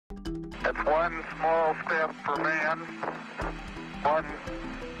It's one small step for man, one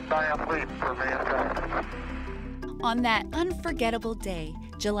giant leap for mankind. On that unforgettable day,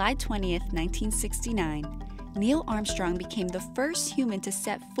 July 20th, 1969, Neil Armstrong became the first human to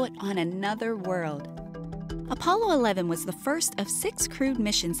set foot on another world. Apollo 11 was the first of 6 crewed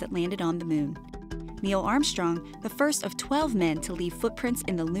missions that landed on the moon. Neil Armstrong, the first of 12 men to leave footprints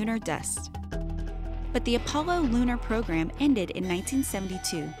in the lunar dust. But the Apollo lunar program ended in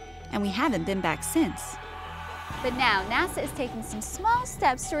 1972, and we haven't been back since. But now NASA is taking some small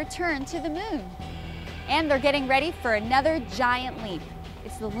steps to return to the moon. And they're getting ready for another giant leap.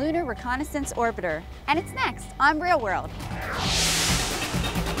 It's the Lunar Reconnaissance Orbiter, and it's next on Real World.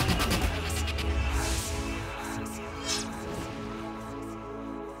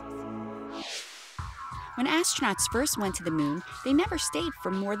 When astronauts first went to the moon, they never stayed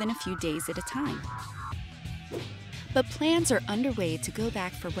for more than a few days at a time. But plans are underway to go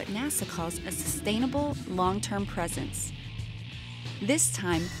back for what NASA calls a sustainable, long-term presence. This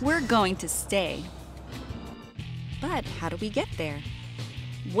time, we're going to stay. But how do we get there?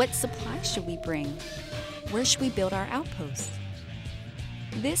 What supplies should we bring? Where should we build our outpost?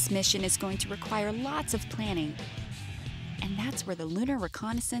 This mission is going to require lots of planning. And that's where the Lunar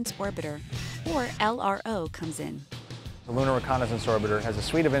Reconnaissance Orbiter, or LRO, comes in. The Lunar Reconnaissance Orbiter has a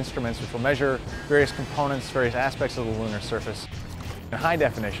suite of instruments which will measure various components, various aspects of the lunar surface in high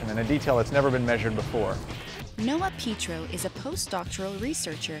definition and a detail that's never been measured before. Noah Petro is a postdoctoral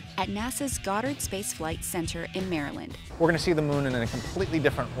researcher at NASA's Goddard Space Flight Center in Maryland. We're going to see the moon in a completely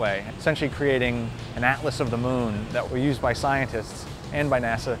different way, essentially creating an atlas of the moon that will be used by scientists and by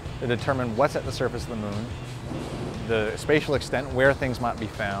NASA to determine what's at the surface of the moon, the spatial extent, where things might be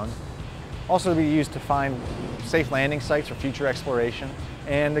found, also to be used to find safe landing sites for future exploration,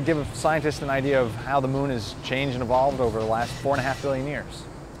 and to give scientists an idea of how the moon has changed and evolved over the last 4.5 billion years.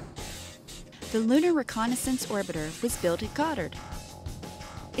 The Lunar Reconnaissance Orbiter was built at Goddard.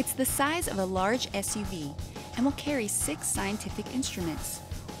 It's the size of a large SUV and will carry 6 scientific instruments,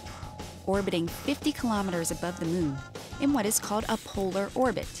 orbiting 50 kilometers above the moon in what is called a polar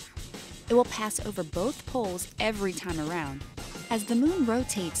orbit. It will pass over both poles every time around. As the moon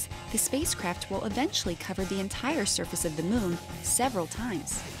rotates, the spacecraft will eventually cover the entire surface of the moon several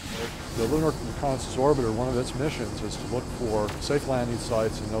times. The Lunar Reconnaissance Orbiter, one of its missions is to look for safe landing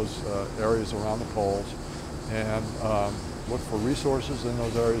sites in those areas around the poles and look for resources in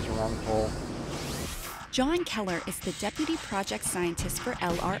those areas around the pole. John Keller is the deputy project scientist for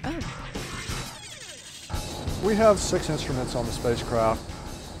LRO. We have 6 instruments on the spacecraft,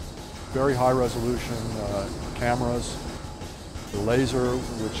 very high resolution cameras, the laser,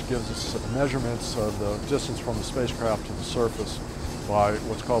 which gives us measurements of the distance from the spacecraft to the surface by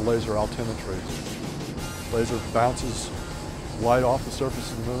what's called laser altimetry. Laser bounces light off the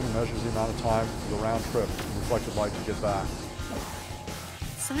surface of the moon and measures the amount of time for the round trip from reflected light to get back.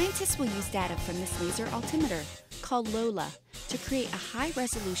 Scientists will use data from this laser altimeter, called LOLA, to create a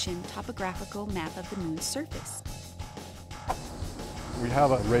high-resolution topographical map of the moon's surface. We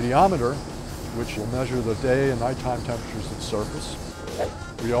have a radiometer, which will measure the day and nighttime temperatures of the surface.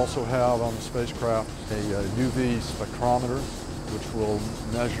 We also have on the spacecraft a UV spectrometer, which will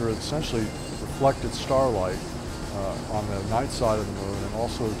measure essentially reflected starlight on the night side of the moon, and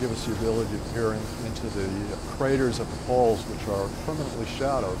also give us the ability to peer into the craters at the poles, which are permanently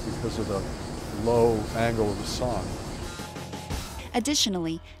shadowed because of the low angle of the sun.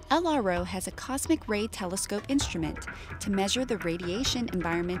 Additionally, LRO has a cosmic ray telescope instrument to measure the radiation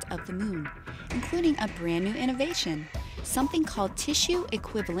environment of the moon, including a brand new innovation, something called tissue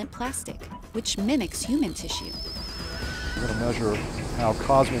equivalent plastic, which mimics human tissue. We're going to measure how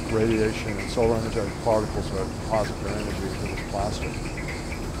cosmic radiation and solar energetic particles deposit their energy into this plastic.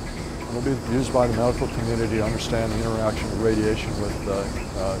 It will be used by the medical community to understand the interaction of radiation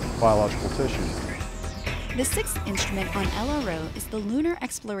with biological tissues. The 6th instrument on LRO is the Lunar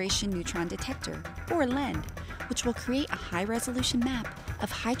Exploration Neutron Detector, or LEND, which will create a high-resolution map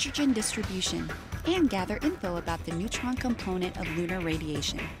of hydrogen distribution and gather info about the neutron component of lunar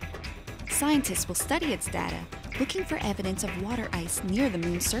radiation. Scientists will study its data, looking for evidence of water ice near the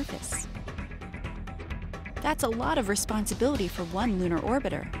moon's surface. That's a lot of responsibility for one lunar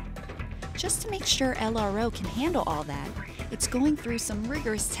orbiter. Just to make sure LRO can handle all that, it's going through some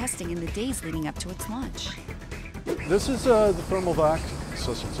rigorous testing in the days leading up to its launch. This is the thermal vac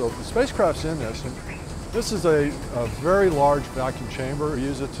system. So the spacecraft's in this, and this is a very large vacuum chamber. We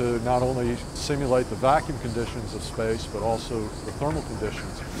use it to not only simulate the vacuum conditions of space, but also the thermal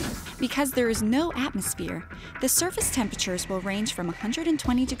conditions. Because there is no atmosphere, the surface temperatures will range from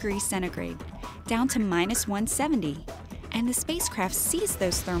 120 degrees centigrade down to -170, and the spacecraft sees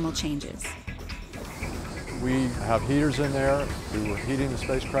those thermal changes. We have heaters in there. We were heating the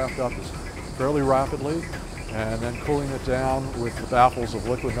spacecraft up fairly rapidly and then cooling it down with the baffles of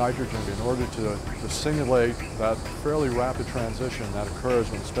liquid nitrogen in order to simulate that fairly rapid transition that occurs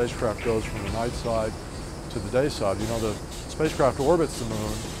when the spacecraft goes from the night side to the day side. You know, the spacecraft orbits the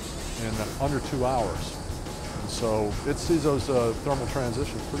moon in under 2 hours. And so it sees those thermal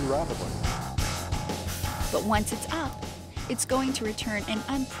transitions pretty rapidly. But once it's up, it's going to return an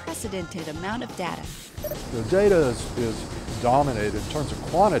unprecedented amount of data. The data is dominated in terms of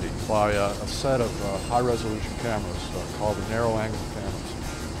quantity by a set of high-resolution cameras called the narrow-angle cameras.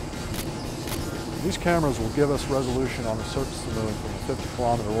 These cameras will give us resolution on the surface of the moon from a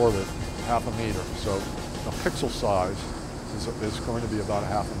 50-kilometer orbit, half a meter. So the pixel size is going to be about a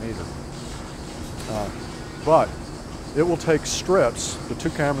half a meter. But it will take strips, the two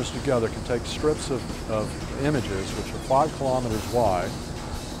cameras together can take strips of images which are 5 kilometers wide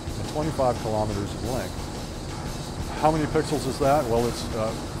and 25 kilometers in length. How many pixels is that? Well, it's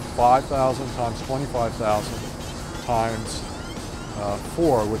 5,000 times 25,000 times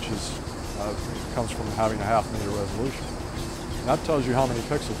 4, which comes from having a half meter resolution. And that tells you how many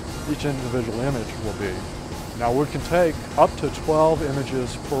pixels each individual image will be. Now we can take up to 12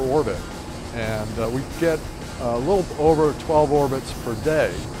 images per orbit, and we get a little over 12 orbits per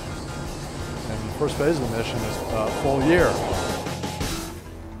day. And the first phase of the mission is a full year.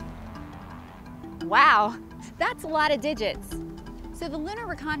 Wow, that's a lot of digits. So the Lunar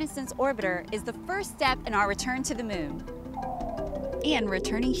Reconnaissance Orbiter is the first step in our return to the moon. And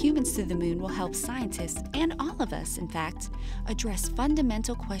returning humans to the moon will help scientists, and all of us, in fact, address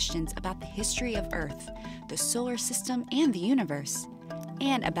fundamental questions about the history of Earth, the solar system, and the universe,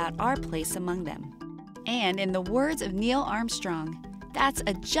 and about our place among them. And in the words of Neil Armstrong, that's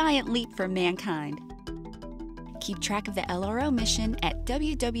a giant leap for mankind. Keep track of the LRO mission at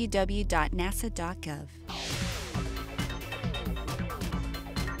www.nasa.gov.